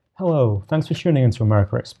Hello, thanks for tuning into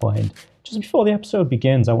America Explained. Just before the episode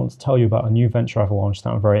begins, I want to tell you about a new venture I've launched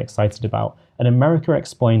that I'm very excited about, an America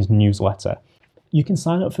Explained newsletter. You can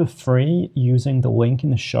sign up for free using the link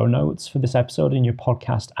in the show notes for this episode in your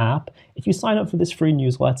podcast app. If you sign up for this free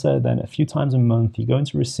newsletter, then a few times a month you're going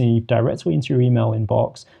to receive directly into your email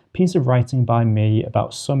inbox a piece of writing by me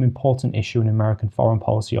about some important issue in American foreign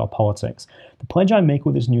policy or politics. The pledge I make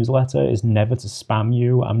with this newsletter is never to spam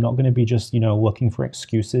you. I'm not going to be just, looking for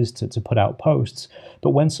excuses to put out posts. But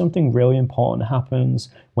when something really important happens,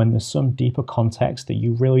 when there's some deeper context that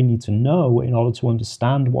you really need to know in order to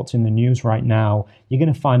understand what's in the news right now, you're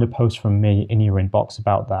going to find a post from me in your inbox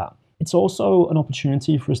about that. It's also an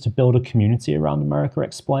opportunity for us to build a community around America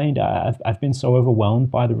Explained. I've been so overwhelmed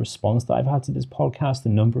by the response that I've had to this podcast, the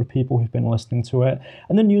number of people who've been listening to it.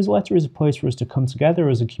 And the newsletter is a place for us to come together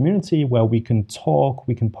as a community where we can talk,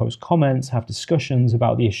 we can post comments, have discussions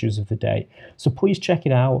about the issues of the day. So please check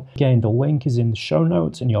it out. Again, the link is in the show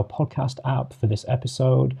notes in your podcast app for this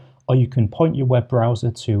episode, or you can point your web browser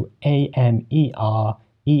to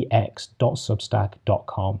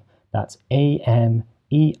amerex.substack.com. That's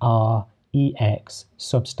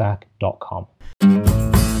amerex.substack.com.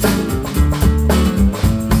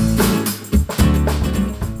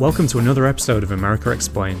 Welcome to another episode of America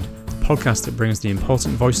Explained, the podcast that brings the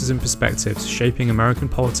important voices and perspectives shaping American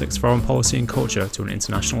politics, foreign policy and culture to an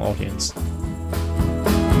international audience.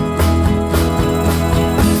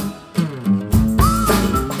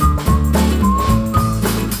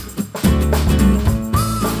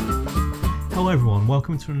 Hello everyone,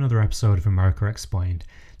 welcome to another episode of America Explained.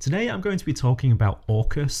 Today I'm going to be talking about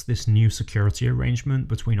AUKUS, this new security arrangement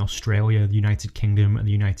between Australia, the United Kingdom and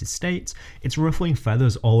the United States. It's ruffling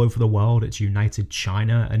feathers all over the world. It's united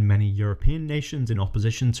China and many European nations in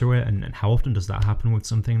opposition to it, and how often does that happen with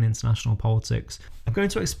something in international politics? I'm going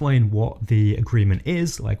to explain what the agreement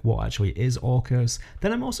is, like what actually is AUKUS.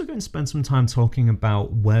 Then I'm also going to spend some time talking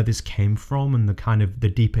about where this came from and the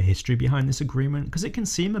deeper history behind this agreement, because it can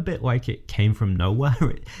seem a bit like it came from nowhere.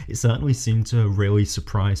 It certainly seemed to really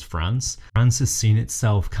surprise France. France has seen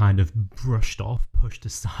itself kind of brushed off, pushed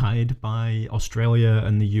aside by Australia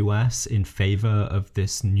and the US in favour of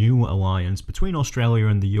this new alliance between Australia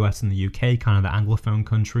and the US and the UK, kind of the Anglophone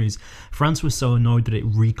countries. France was so annoyed that it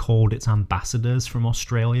recalled its ambassadors from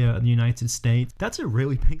Australia and the United States. That's a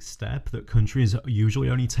really big step that countries usually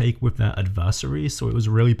only take with their adversaries, so it was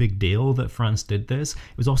a really big deal that France did this.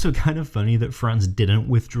 It was also kind of funny that France didn't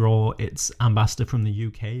withdraw its ambassador from the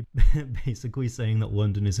UK, basically saying that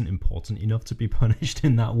London isn't important enough to be punished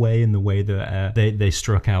in that way, in the way that they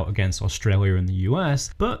struck out against Australia and the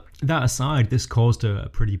US. But that aside, this caused a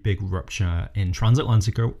pretty big rupture in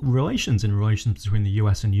transatlantic relations, in relations between the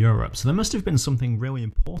US and Europe. So there must have been something really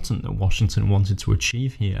important that Washington wanted to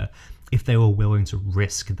achieve here if they were willing to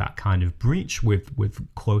risk that kind of breach with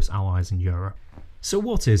close allies in Europe. So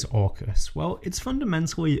what is AUKUS? Well, it's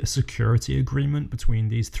fundamentally a security agreement between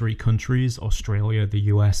these three countries, Australia, the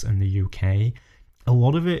US and the UK. A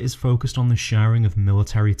lot of it is focused on the sharing of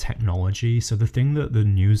military technology. So the thing that the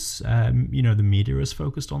news, the media is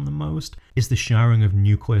focused on the most is the sharing of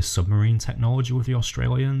nuclear submarine technology with the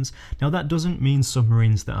Australians. Now that doesn't mean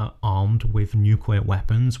submarines that are armed with nuclear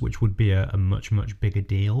weapons, which would be a much, much bigger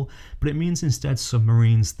deal. But it means instead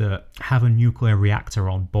submarines that have a nuclear reactor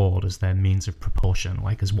on board as their means of propulsion,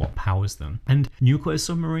 like as what powers them. And nuclear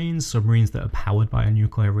submarines that are powered by a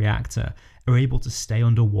nuclear reactor, are able to stay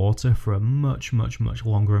underwater for a much, much, much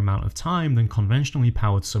longer amount of time than conventionally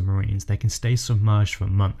powered submarines. They can stay submerged for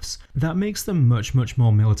months. That makes them much, much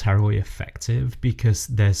more militarily effective because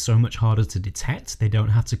they're so much harder to detect. They don't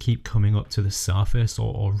have to keep coming up to the surface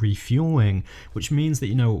or refueling, which means that,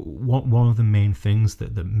 one of the main things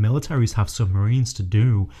that the militaries have submarines to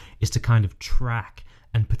do is to kind of track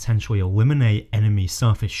and potentially eliminate enemy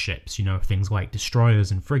surface ships, things like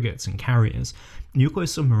destroyers and frigates and carriers. Nuclear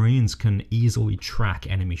submarines can easily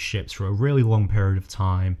track enemy ships for a really long period of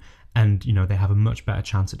time, and they have a much better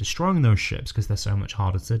chance at destroying those ships because they're so much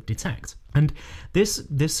harder to detect. And this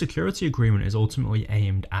security agreement is ultimately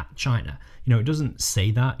aimed at China. It doesn't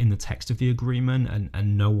say that in the text of the agreement,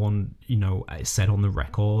 and no one, said on the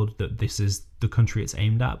record that this is the country it's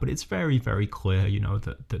aimed at, but it's very, very clear,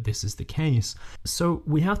 that this is the case. So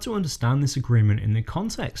we have to understand this agreement in the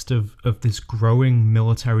context of this growing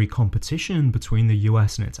military competition between the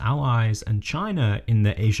US and its allies and China in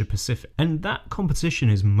the Asia Pacific. And that competition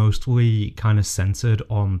is mostly kind of centered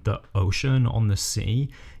on the ocean, on the sea.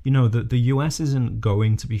 The US isn't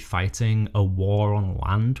going to be fighting a war on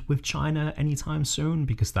land with China anytime soon,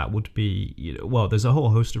 because that would be, well, there's a whole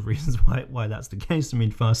host of reasons why that's the case. I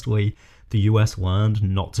mean, firstly, the US learned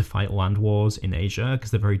not to fight land wars in Asia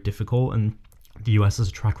because they're very difficult, and the US has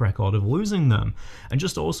a track record of losing them. And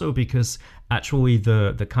just also because actually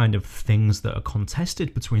the kind of things that are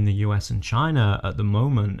contested between the US and China at the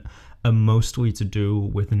moment are mostly to do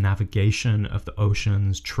with the navigation of the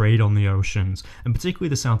oceans, trade on the oceans, and particularly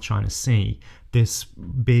the South China Sea, this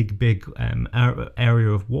big area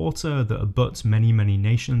of water that abuts many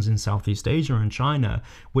nations in Southeast Asia and China,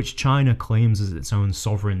 which China claims as its own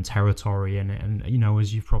sovereign territory. And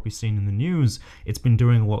as you've probably seen in the news, it's been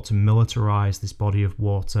doing a lot to militarize this body of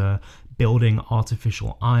water, building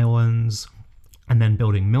artificial islands, and then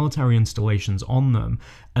building military installations on them.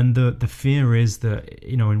 And the fear is that,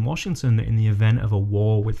 in Washington, that in the event of a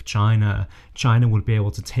war with China would be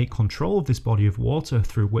able to take control of this body of water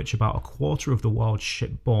through which about a quarter of the world's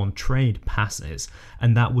shipborne trade passes.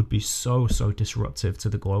 And that would be so disruptive to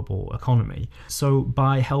the global economy. So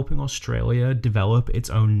by helping Australia develop its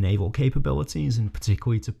own naval capabilities, and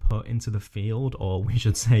particularly to put into the field, or we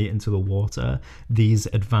should say into the water, these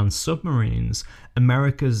advanced submarines,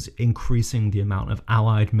 America's increasing the amount of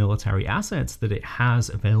allied military assets that it has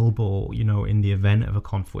available, in the event of a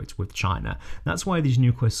conflict with China. That's why these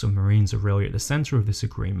nuclear submarines are really at the center of this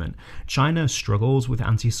agreement. China struggles with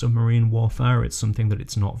anti-submarine warfare. It's something that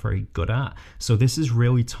it's not very good at. So this is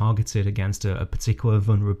really targeted against a particular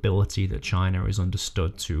vulnerability that China is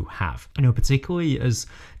understood to have. Particularly as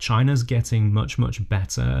China's getting much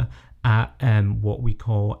better at what we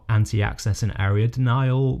call anti-access and area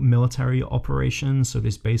denial military operations. So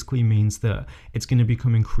this basically means that it's going to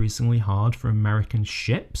become increasingly hard for American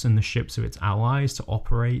ships and the ships of its allies to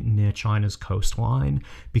operate near China's coastline,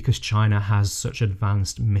 because China has such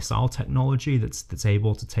advanced missile technology that's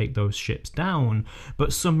able to take those ships down.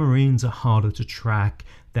 But submarines are harder to track.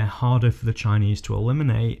 They're harder for the Chinese to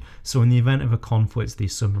eliminate. So in the event of a conflict,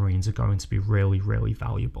 these submarines are going to be really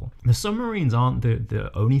valuable. The submarines aren't the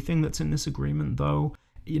only thing that's in this agreement, though.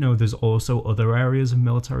 There's also other areas of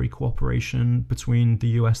military cooperation between the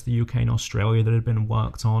US, the UK, and Australia that have been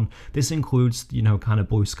worked on. This includes, kind of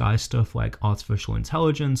blue sky stuff like artificial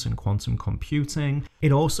intelligence and quantum computing.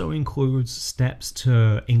 It also includes steps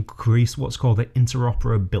to increase what's called the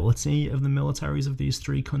interoperability of the militaries of these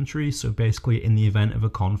three countries. So basically, in the event of a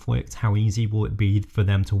conflict, how easy will it be for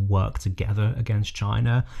them to work together against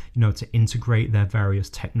China, to integrate their various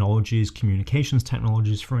technologies, communications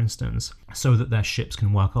technologies, for instance, so that their ships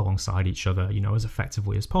can work alongside each other, as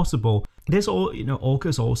effectively as possible. This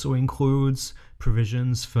AUKUS also includes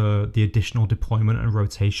provisions for the additional deployment and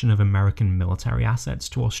rotation of American military assets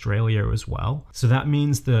to Australia as well. So that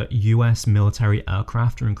means that US military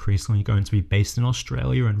aircraft are increasingly going to be based in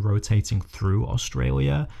Australia and rotating through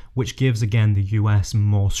Australia, which gives, again, the US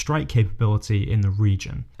more strike capability in the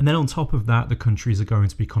region. And then on top of that, the countries are going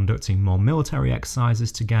to be conducting more military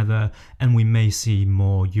exercises together, and we may see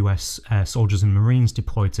more US soldiers and Marines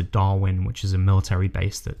deployed to Darwin, which is a military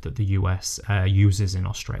base that the US uses in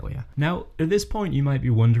Australia. Now, at this point, you might be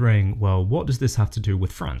wondering, well, what does this have to do with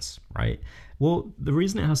France, right? Well, the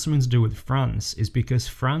reason it has something to do with France is because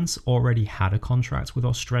France already had a contract with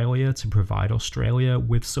Australia to provide Australia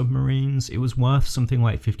with submarines. It was worth something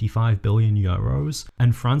like 55 billion euros.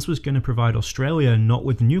 And France was going to provide Australia not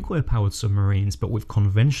with nuclear-powered submarines, but with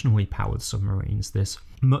conventionally powered submarines, this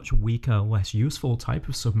much weaker, less useful type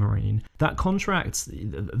of submarine. That contract,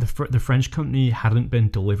 the French company hadn't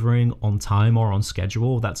been delivering on time or on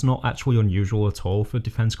schedule. That's not actually unusual at all for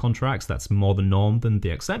defense contracts. That's more the norm than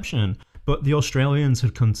the exception. But the Australians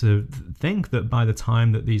had come to think that by the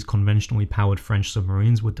time that these conventionally powered French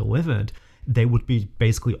submarines were delivered, they would be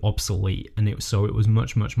basically obsolete. And it was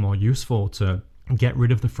much more useful to get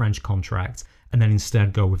rid of the French contract and then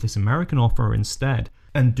instead go with this American offer instead,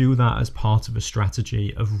 and do that as part of a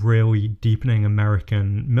strategy of really deepening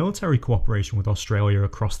American military cooperation with Australia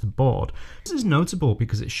across the board. This is notable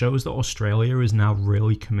because it shows that Australia is now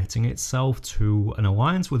really committing itself to an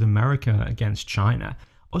alliance with America against China.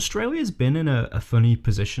 Australia's been in a funny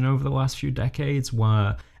position over the last few decades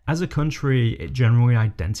where, as a country, it generally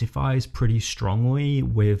identifies pretty strongly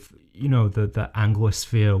with, the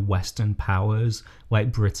Anglosphere Western powers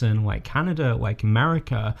like Britain, like Canada, like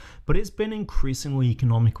America, but it's been increasingly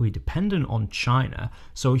economically dependent on China.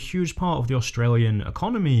 So a huge part of the Australian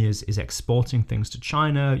economy is exporting things to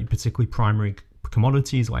China, particularly primary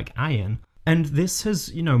commodities like iron. And this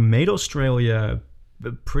has, made Australia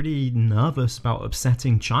pretty nervous about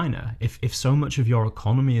upsetting China. If so much of your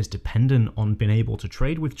economy is dependent on being able to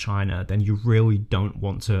trade with China, then you really don't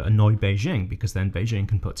want to annoy Beijing, because then Beijing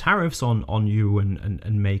can put tariffs on you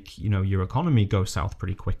and make, your economy go south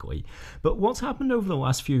pretty quickly. But what's happened over the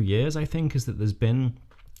last few years, I think, is that there's been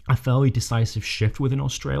a fairly decisive shift within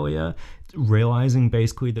Australia, realizing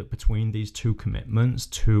basically that between these two commitments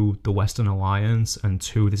to the Western Alliance and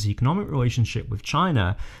to this economic relationship with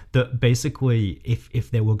China, that basically if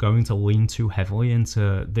they were going to lean too heavily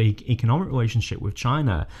into the economic relationship with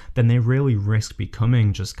China, then they really risk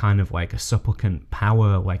becoming just kind of like a supplicant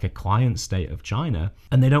power, like a client state of China.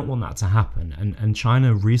 And they don't want that to happen. And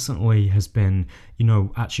China recently has been,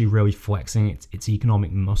 actually really flexing its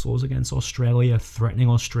economic muscles against Australia, threatening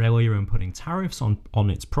Australia and putting tariffs on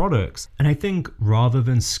its products. And I think rather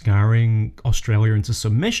than scaring Australia into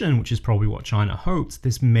submission, which is probably what China hoped,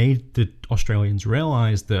 this made the Australians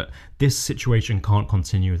realize that this situation can't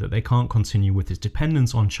continue, that they can't continue with this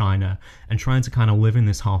dependence on China and trying to kind of live in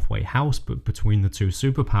this halfway house between the two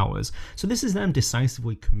superpowers. So this is them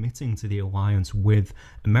decisively committing to the alliance with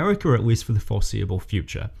America, at least for the foreseeable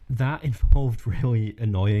future. That involved really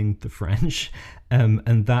annoying the French,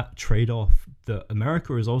 and that trade-off that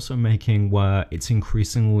America is also making, where it's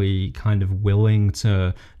increasingly kind of willing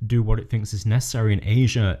to do what it thinks is necessary in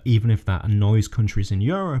Asia, even if that annoys countries in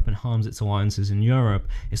Europe and harms its alliances in Europe,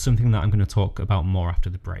 is something that I'm going to talk about more after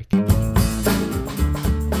the break.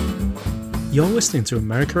 You're listening to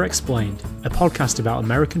America Explained, a podcast about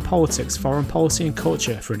American politics, foreign policy and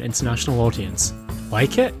culture for an international audience.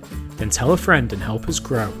 Like it? Then tell a friend and help us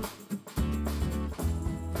grow.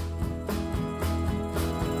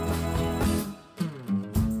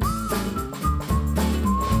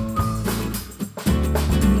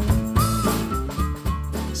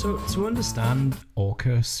 So to understand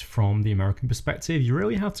AUKUS from the American perspective, you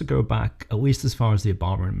really have to go back at least as far as the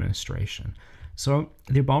Obama administration. So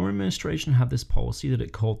the Obama administration had this policy that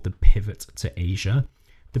it called the pivot to Asia.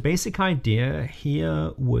 The basic idea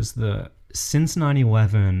here was that since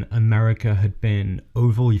 9/11, America had been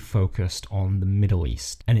overly focused on the Middle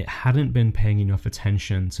East, and it hadn't been paying enough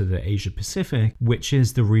attention to the Asia Pacific, which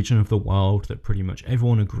is the region of the world that pretty much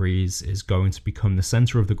everyone agrees is going to become the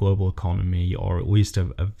center of the global economy, or at least a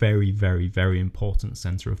very, very, very important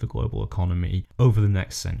center of the global economy over the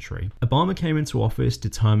next century. Obama came into office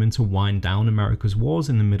determined to wind down America's wars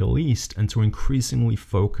in the Middle East and to increasingly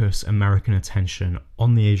focus American attention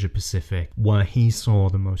on the Asia Pacific, where he saw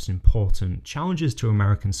the most important challenges to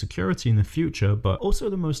American security in the future, but also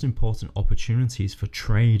the most important opportunities for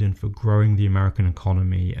trade and for growing the American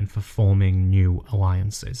economy and for forming new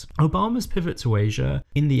alliances. Obama's pivot to Asia,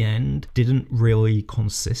 in the end, didn't really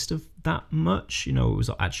consist of that much. It was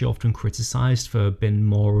actually often criticized for being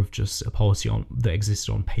more of just a policy that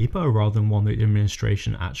existed on paper rather than one that the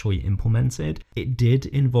administration actually implemented. It did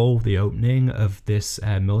involve the opening of this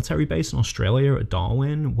military base in Australia at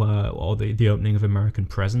Darwin, or the opening of American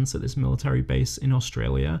presence at this military base in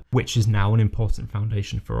Australia, which is now an important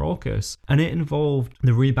foundation for AUKUS. And it involved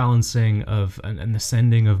the rebalancing of and the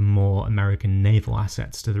sending of more American naval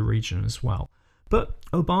assets to the region as well. But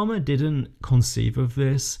Obama didn't conceive of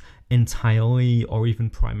this entirely or even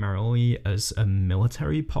primarily as a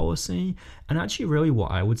military policy, and actually really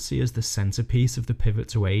what I would see as the centerpiece of the pivot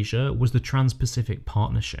to Asia was the Trans-Pacific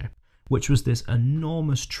Partnership, which was this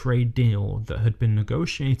enormous trade deal that had been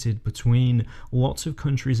negotiated between lots of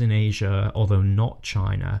countries in Asia, although not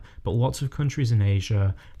China, but lots of countries in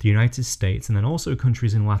Asia, the United States, and then also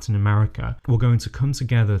countries in Latin America were going to come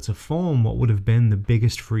together to form what would have been the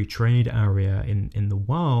biggest free trade area in the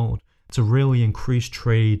world, to really increase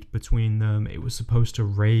trade between them. It was supposed to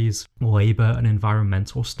raise labor and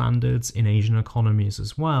environmental standards in Asian economies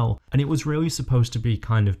as well. And it was really supposed to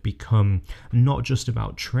become not just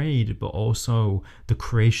about trade, but also the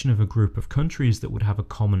creation of a group of countries that would have a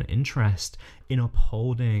common interest in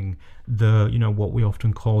upholding what we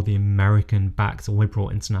often call the American-backed liberal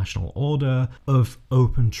international order of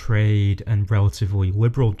open trade and relatively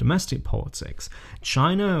liberal domestic politics.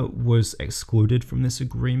 China was excluded from this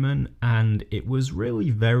agreement, and it was really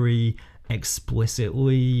very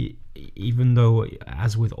explicitly, even though,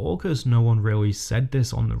 as with AUKUS, no one really said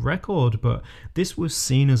this on the record, but this was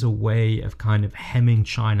seen as a way of kind of hemming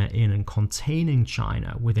China in and containing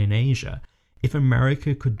China within Asia. If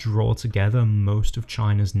America could draw together most of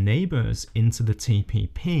China's neighbors into the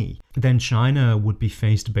TPP, then China would be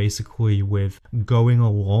faced basically with going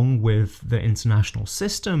along with the international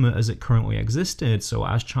system as it currently existed. So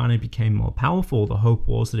as China became more powerful, the hope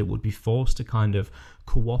was that it would be forced to kind of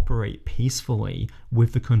cooperate peacefully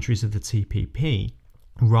with the countries of the TPP.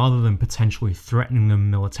 rather than potentially threatening them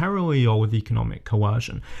militarily or with economic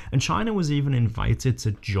coercion. And China was even invited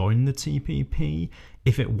to join the TPP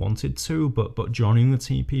if it wanted to, but joining the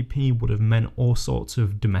TPP would have meant all sorts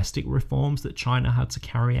of domestic reforms that China had to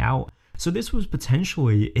carry out. So this was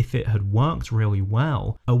potentially, if it had worked really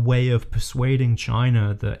well, a way of persuading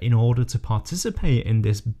China that in order to participate in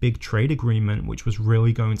this big trade agreement, which was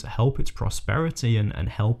really going to help its prosperity and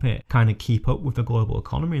help it kind of keep up with the global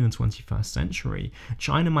economy in the 21st century,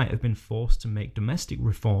 China might have been forced to make domestic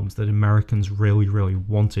reforms that Americans really, really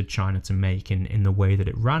wanted China to make in the way that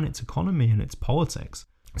it ran its economy and its politics.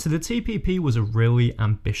 So the TPP was a really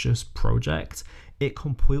ambitious project. It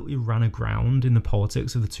completely ran aground in the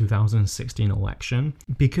politics of the 2016 election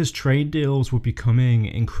because trade deals were becoming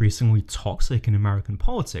increasingly toxic in American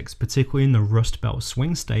politics, particularly in the Rust Belt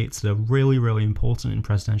swing states that are really, really important in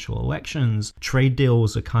presidential elections. Trade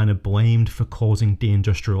deals are kind of blamed for causing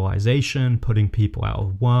deindustrialization, putting people out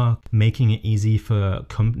of work, making it easy for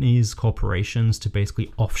companies, corporations to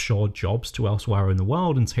basically offshore jobs to elsewhere in the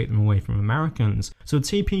world and take them away from Americans. So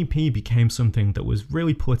TPP became something that was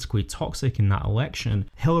really politically toxic in that election.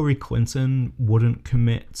 Hillary Clinton wouldn't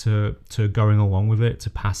commit to going along with it, to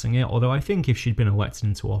passing it, although I think if she'd been elected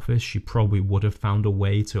into office, she probably would have found a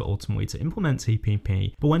way to ultimately to implement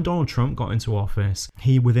TPP. But when Donald Trump got into office,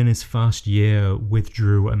 he within his first year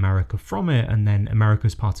withdrew America from it, and then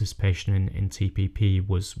America's participation in TPP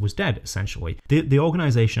was dead, essentially. The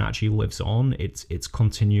organization actually lives on. It's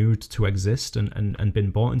continued to exist and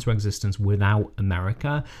been brought into existence without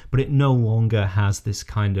America, but it no longer has this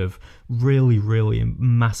kind of really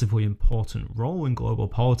massively important role in global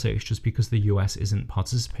politics just because the US isn't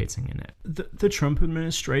participating in it. The Trump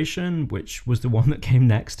administration, which was the one that came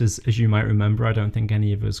next, as you might remember, I don't think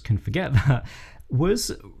any of us can forget that,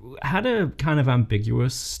 had a kind of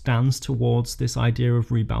ambiguous stance towards this idea of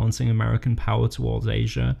rebalancing American power towards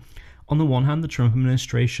Asia. On the one hand, the Trump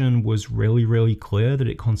administration was really, really clear that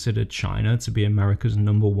it considered China to be America's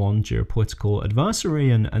number one geopolitical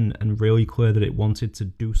adversary and really clear that it wanted to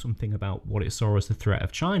do something about what it saw as the threat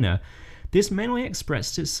of China. This mainly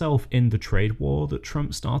expressed itself in the trade war that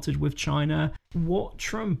Trump started with China. What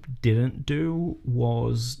Trump didn't do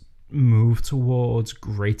was move towards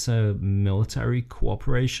greater military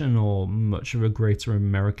cooperation or much of a greater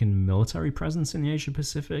American military presence in the Asia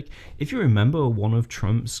Pacific. If you remember, one of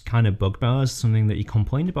Trump's kind of bugbears, something that he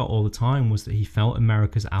complained about all the time, was that he felt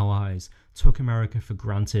America's allies took America for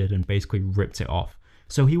granted and basically ripped it off.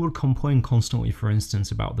 So he would complain constantly, for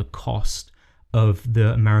instance, about the cost of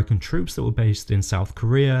the American troops that were based in South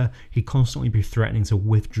Korea. He'd constantly be threatening to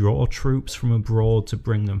withdraw troops from abroad to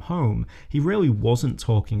bring them home. He really wasn't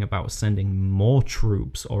talking about sending more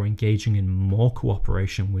troops or engaging in more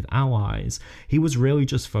cooperation with allies. He was really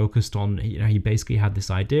just focused on, he basically had this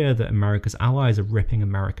idea that America's allies are ripping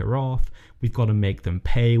America off. We've got to make them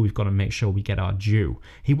pay. We've got to make sure we get our due.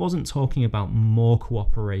 He wasn't talking about more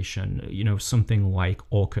cooperation, something like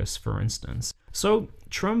AUKUS, for instance. So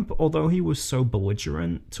Trump, although he was so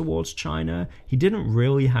belligerent towards China, he didn't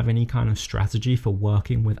really have any kind of strategy for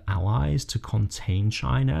working with allies to contain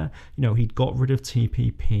China. He'd got rid of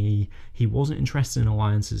TPP. He wasn't interested in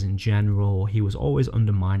alliances in general. He was always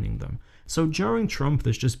undermining them. So during Trump,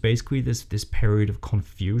 there's just basically this period of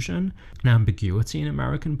confusion and ambiguity in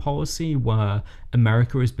American policy where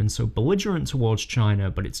America has been so belligerent towards China,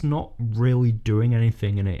 but it's not really doing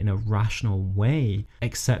anything in a rational way,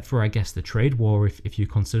 except for, I guess, the trade war, if you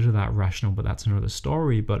consider that rational, but that's another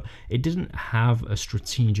story. But it didn't have a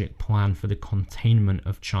strategic plan for the containment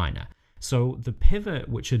of China. So the pivot,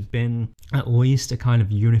 which had been at least a kind of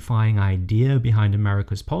unifying idea behind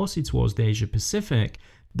America's policy towards the Asia Pacific,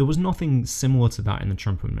 there was nothing similar to that in the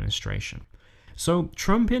Trump administration. So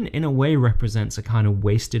Trump, in a way, represents a kind of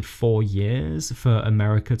wasted 4 years for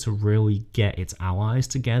America to really get its allies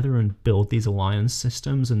together and build these alliance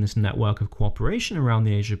systems and this network of cooperation around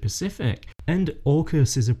the Asia Pacific. And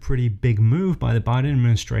AUKUS is a pretty big move by the Biden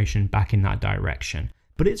administration back in that direction.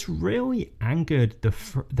 But it's really angered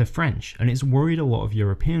the French, and it's worried a lot of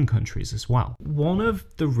European countries as well. One of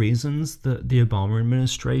the reasons that the Obama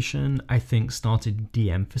administration, I think, started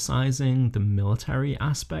de-emphasizing the military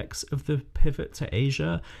aspects of the pivot to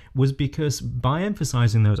Asia was because by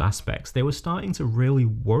emphasizing those aspects, they were starting to really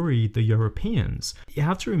worry the Europeans. You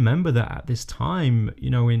have to remember that at this time,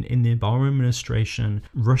 in the Obama administration,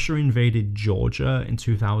 Russia invaded Georgia in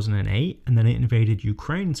 2008, and then it invaded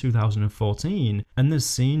Ukraine in 2014, and there's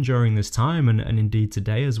seen during this time, and indeed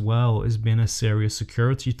today as well, has been a serious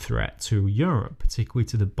security threat to Europe, particularly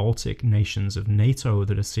to the Baltic nations of NATO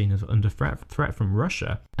that are seen as under threat from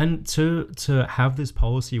Russia. And to have this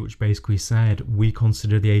policy which basically said, we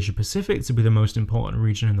consider the Asia Pacific to be the most important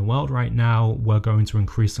region in the world right now, we're going to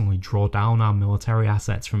increasingly draw down our military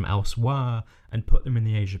assets from elsewhere and put them in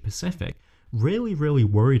the Asia Pacific, really, really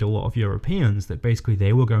worried a lot of Europeans that basically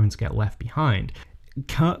they were going to get left behind.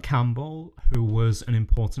 Kurt Campbell, who was an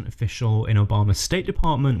important official in Obama's State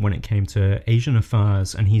Department when it came to Asian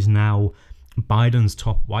affairs, and he's now Biden's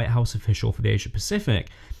top White House official for the Asia Pacific,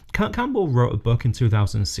 Kurt Campbell wrote a book in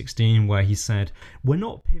 2016 where he said, we're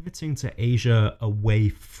not pivoting to Asia away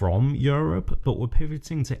from Europe, but we're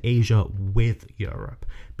pivoting to Asia with Europe.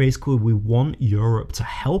 Basically, we want Europe to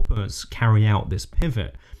help us carry out this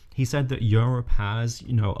pivot. He said that Europe has,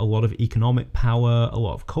 a lot of economic power, a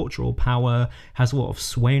lot of cultural power, has a lot of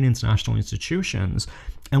sway in international institutions,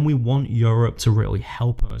 and we want Europe to really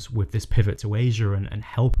help us with this pivot to Asia and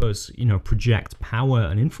help us, project power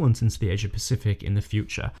and influence into the Asia Pacific in the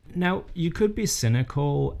future. Now, you could be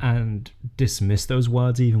cynical and dismiss those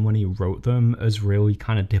words even when he wrote them as really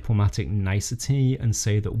kind of diplomatic nicety and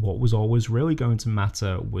say that what was always really going to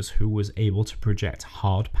matter was who was able to project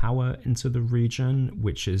hard power into the region,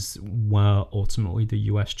 which is where ultimately the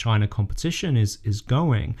US-China competition is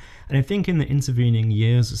going. And I think in the intervening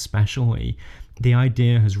years especially, the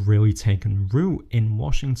idea has really taken root in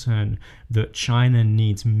Washington that China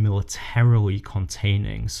needs militarily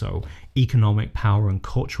containing. So economic power and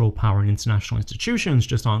cultural power and international institutions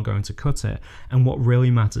just aren't going to cut it. And what really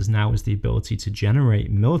matters now is the ability to generate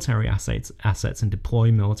military assets and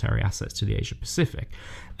deploy military assets to the Asia Pacific.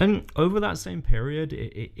 And over that same period,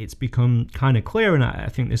 it's become kind of clear, and I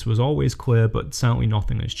think this was always clear, but certainly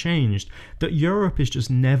nothing has changed, that Europe is just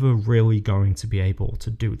never really going to be able to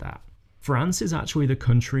do that. France is actually the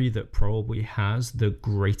country that probably has the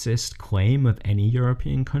greatest claim of any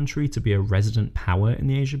European country to be a resident power in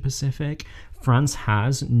the Asia Pacific. France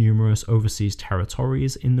has numerous overseas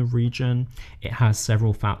territories in the region. It has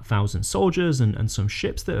several thousand soldiers and some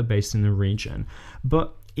ships that are based in the region.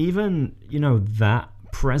 But even, that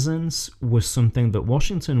presence was something that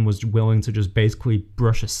Washington was willing to just basically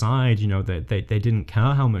brush aside. They didn't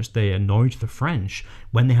care how much they annoyed the French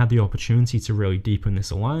when they had the opportunity to really deepen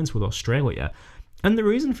this alliance with Australia. And the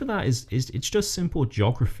reason for that is it's just simple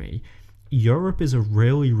geography. Europe is a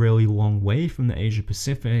really, really long way from the Asia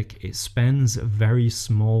Pacific. It spends a very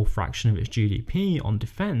small fraction of its GDP on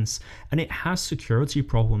defense, and it has security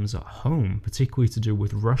problems at home, particularly to do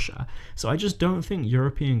with Russia. So I just don't think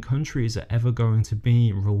European countries are ever going to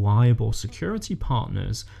be reliable security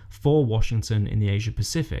partners for Washington in the Asia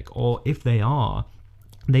Pacific, or if they are,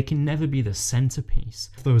 they can never be the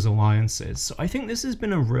centerpiece of those alliances. So I think this has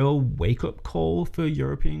been a real wake-up call for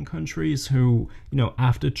European countries who,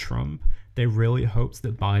 after Trump, they really hoped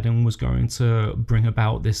that Biden was going to bring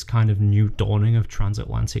about this kind of new dawning of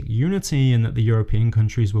transatlantic unity, and that the European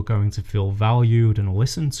countries were going to feel valued and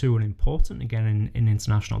listened to and important again in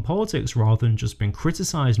international politics, rather than just being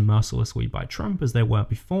criticized mercilessly by Trump as they were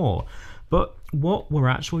before. But what we're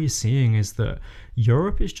actually seeing is that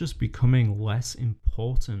Europe is just becoming less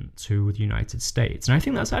important to the United States. And I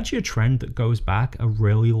think that's actually a trend that goes back a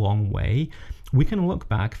really long way. We can look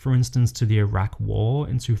back, for instance, to the Iraq War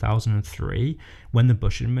in 2003, when the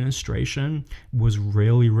Bush administration was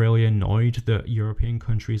really, really annoyed that European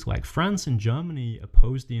countries like France and Germany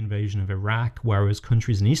opposed the invasion of Iraq, whereas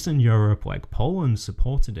countries in Eastern Europe like Poland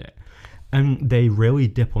supported it. And they really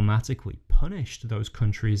diplomatically punished those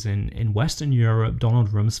countries in Western Europe. Donald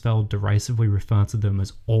Rumsfeld derisively referred to them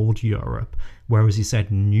as old Europe, whereas he said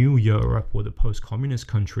new Europe were the post-communist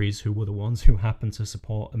countries who were the ones who happened to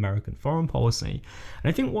support American foreign policy. And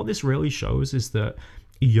I think what this really shows is that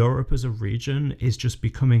Europe as a region is just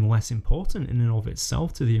becoming less important in and of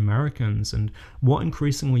itself to the Americans. And what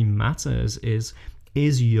increasingly matters is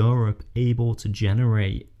Europe able to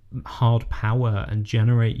generate hard power and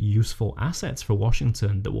generate useful assets for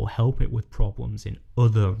Washington that will help it with problems in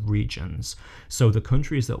other regions. So the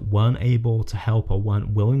countries that weren't able to help or weren't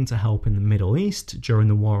willing to help in the Middle East during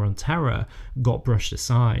the war on terror got brushed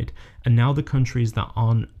aside. And now the countries that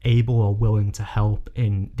aren't able or willing to help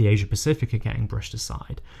in the Asia Pacific are getting brushed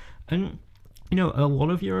aside. And a lot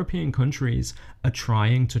of European countries are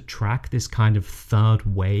trying to track this kind of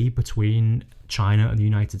third way between China and the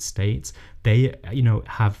United States. They,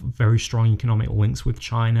 have very strong economic links with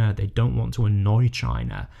China. They don't want to annoy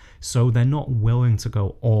China. So they're not willing to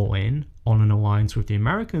go all in on an alliance with the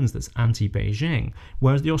Americans that's anti-Beijing,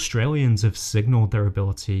 whereas the Australians have signaled their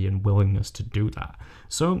ability and willingness to do that.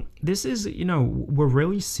 So this is, we're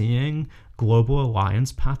really seeing global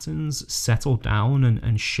alliance patterns settle down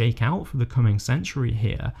and shake out for the coming century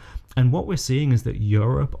here. And what we're seeing is that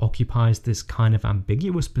Europe occupies this kind of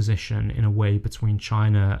ambiguous position in a way between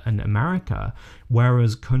China and America,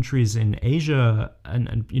 whereas countries in Asia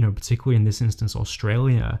and particularly in this instance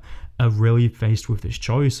Australia are really faced with this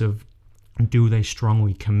choice of, do they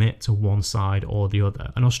strongly commit to one side or the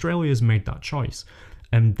other? And Australia's made that choice.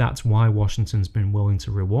 And that's why Washington's been willing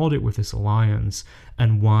to reward it with this alliance,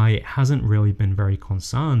 and why it hasn't really been very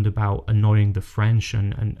concerned about annoying the French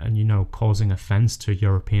and causing offense to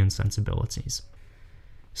European sensibilities.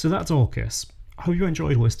 So that's AUKUS. I hope you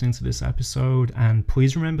enjoyed listening to this episode, and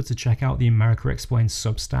please remember to check out the America Explained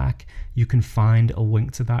Substack. You can find a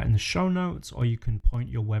link to that in the show notes, or you can point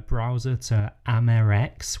your web browser to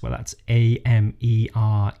Amerex, well that's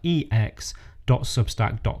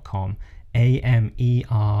amerex.substack.com.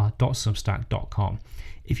 amer.substack.com.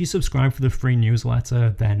 If you subscribe for the free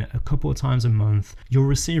newsletter, then a couple of times a month, you'll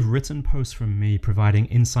receive written posts from me providing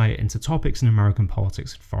insight into topics in American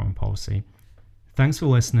politics and foreign policy. Thanks for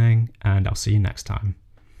listening, and I'll see you next time.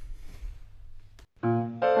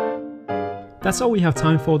 That's all we have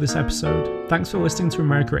time for this episode. Thanks for listening to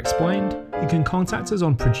America Explained. You can contact us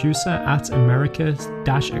on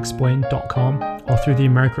producer@america-explained.com or through the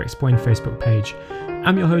America Explained Facebook page.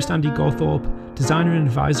 I'm your host, Andy Gawthorpe. Designer and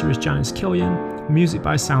advisor is Janice Killian. Music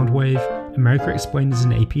by Soundwave. America Explained is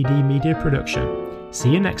an APD media production.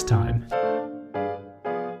 See you next time.